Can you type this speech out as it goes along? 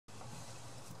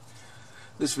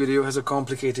This video has a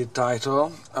complicated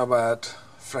title about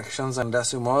fractions and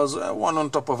decimals, one on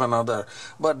top of another,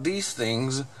 but these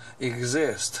things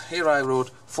exist. Here I wrote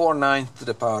 4/9 to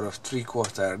the power of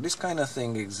 3/4. This kind of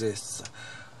thing exists.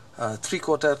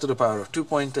 3/4 to the power of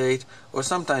 2.8, or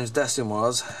sometimes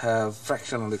decimals have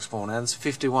fractional exponents.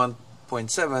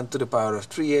 51.7 to the power of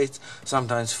 3/8.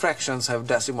 Sometimes fractions have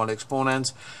decimal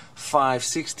exponents.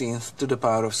 5/16 to the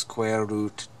power of square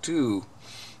root 2.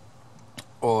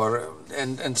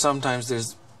 And sometimes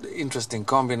there's interesting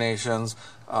combinations.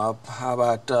 How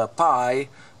about pi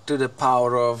to the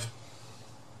power of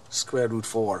square root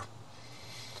 4?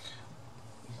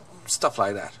 Stuff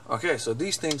like that. Okay, so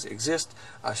these things exist.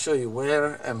 I'll show you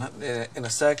where in a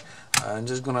sec. I'm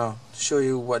just gonna show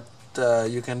you what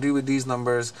you can do with these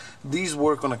numbers. These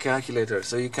work on a calculator,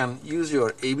 so you can use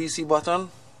your ABC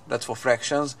button, that's for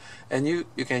fractions, and you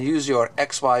can use your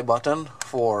XY button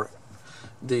for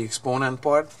the exponent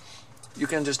part. You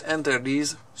can just enter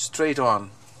these straight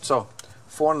on. So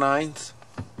 4/9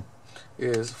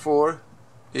 is 4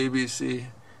 ABC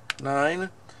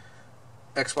 9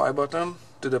 XY button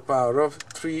to the power of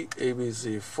 3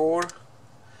 ABC 4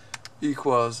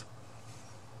 equals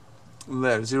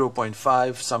there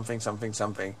 0.5 something something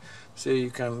something. So you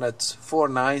can, that's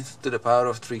 4/9 to the power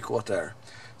of 3/4.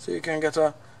 So you can get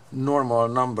a normal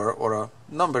number or a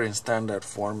number in standard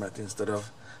format instead of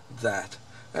that.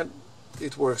 And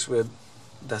it works with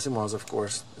decimals, of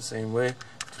course, the same way.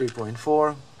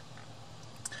 3.4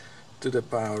 to the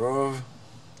power of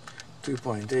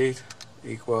 2.8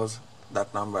 equals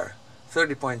that number,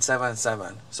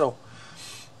 30.77. So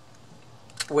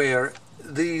where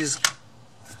these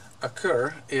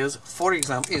occur is, for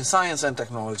example, in science and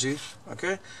technology.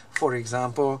 Okay, for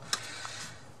example,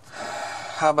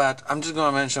 how about, I'm just going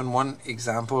to mention one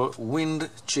example: wind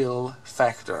chill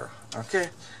factor. Okay,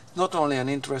 not only an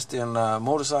interest in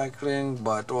motorcycling,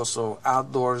 but also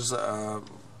outdoors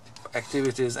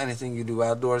activities. Anything you do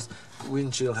outdoors,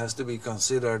 wind chill has to be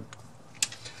considered.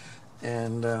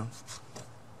 And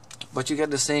but you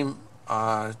get the same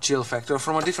chill factor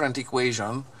from a different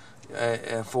equation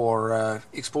for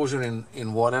exposure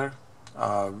in water,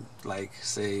 like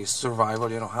say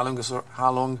survival. You know, how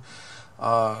long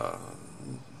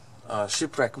a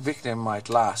shipwreck victim might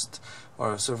last,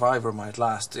 or a survivor might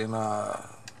last in a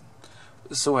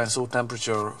so and so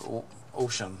temperature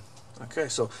ocean. Okay,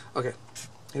 so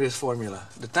here is formula.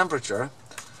 The temperature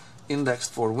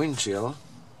indexed for wind chill,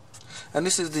 and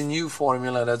this is the new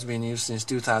formula that's been used since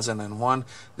 2001.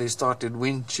 They started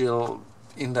wind chill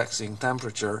indexing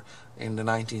temperature in the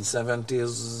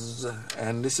 1970s,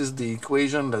 and this is the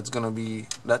equation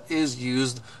that is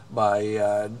used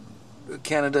by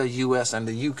Canada, US, and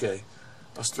the UK.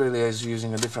 Australia is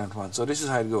using a different one. So this is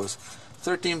how it goes: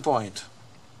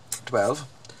 13.12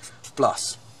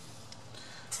 plus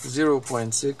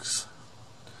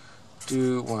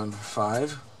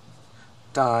 0.6215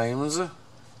 times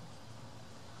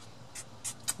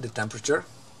the temperature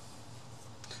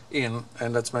and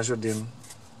that's measured in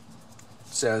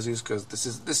Celsius, because this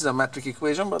is a metric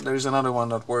equation, but there is another one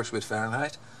that works with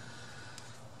Fahrenheit.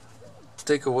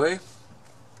 Take away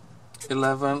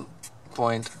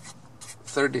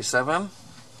 11.37,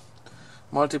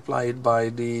 multiply it by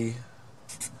the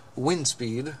wind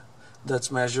speed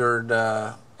that's measured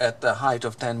at the height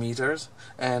of 10 meters,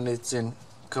 and it's in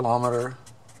kilometer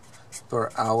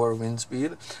per hour wind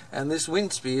speed, and this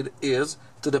wind speed is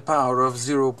to the power of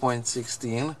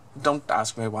 0.16. Don't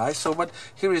ask me why. So, but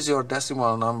here is your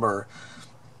decimal number.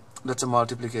 That's a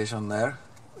multiplication there.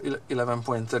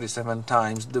 11.37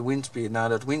 times the wind speed. Now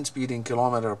that wind speed in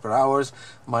kilometer per hours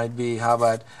might be, how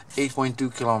about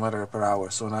 8.2 kilometer per hour.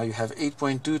 So now you have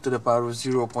 8.2 to the power of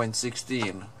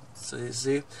 0.16. So you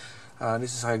see,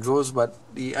 this is how it goes, but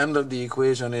the end of the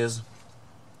equation is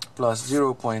plus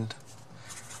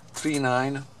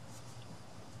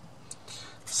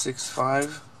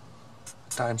 0.3965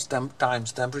 times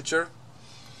temperature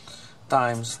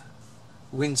times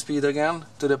wind speed again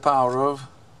to the power of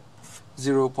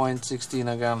 0.16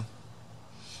 again.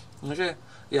 Okay,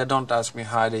 yeah, don't ask me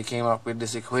how they came up with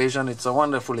this equation. It's a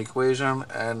wonderful equation,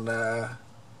 and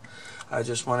I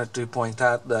just wanted to point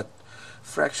out that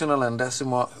fractions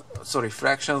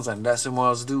and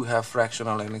decimals do have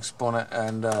fractional and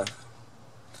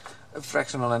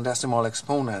decimal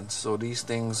exponents, so these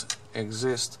things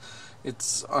exist.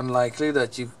 It's unlikely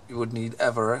that you would need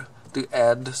ever to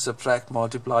add, subtract,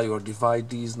 multiply, or divide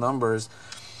these numbers,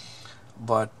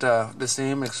 but the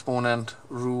same exponent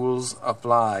rules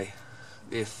apply.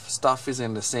 If stuff is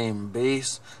in the same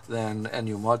base, then and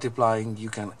you're multiplying, you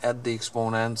can add the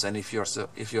exponents, and if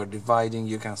you're dividing,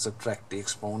 you can subtract the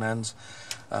exponents.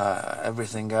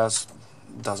 Everything else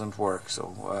doesn't work.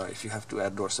 So if you have to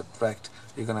add or subtract,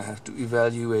 you're gonna have to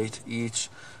evaluate each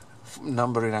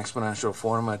number in exponential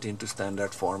format into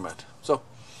standard format. So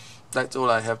that's all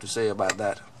I have to say about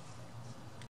that.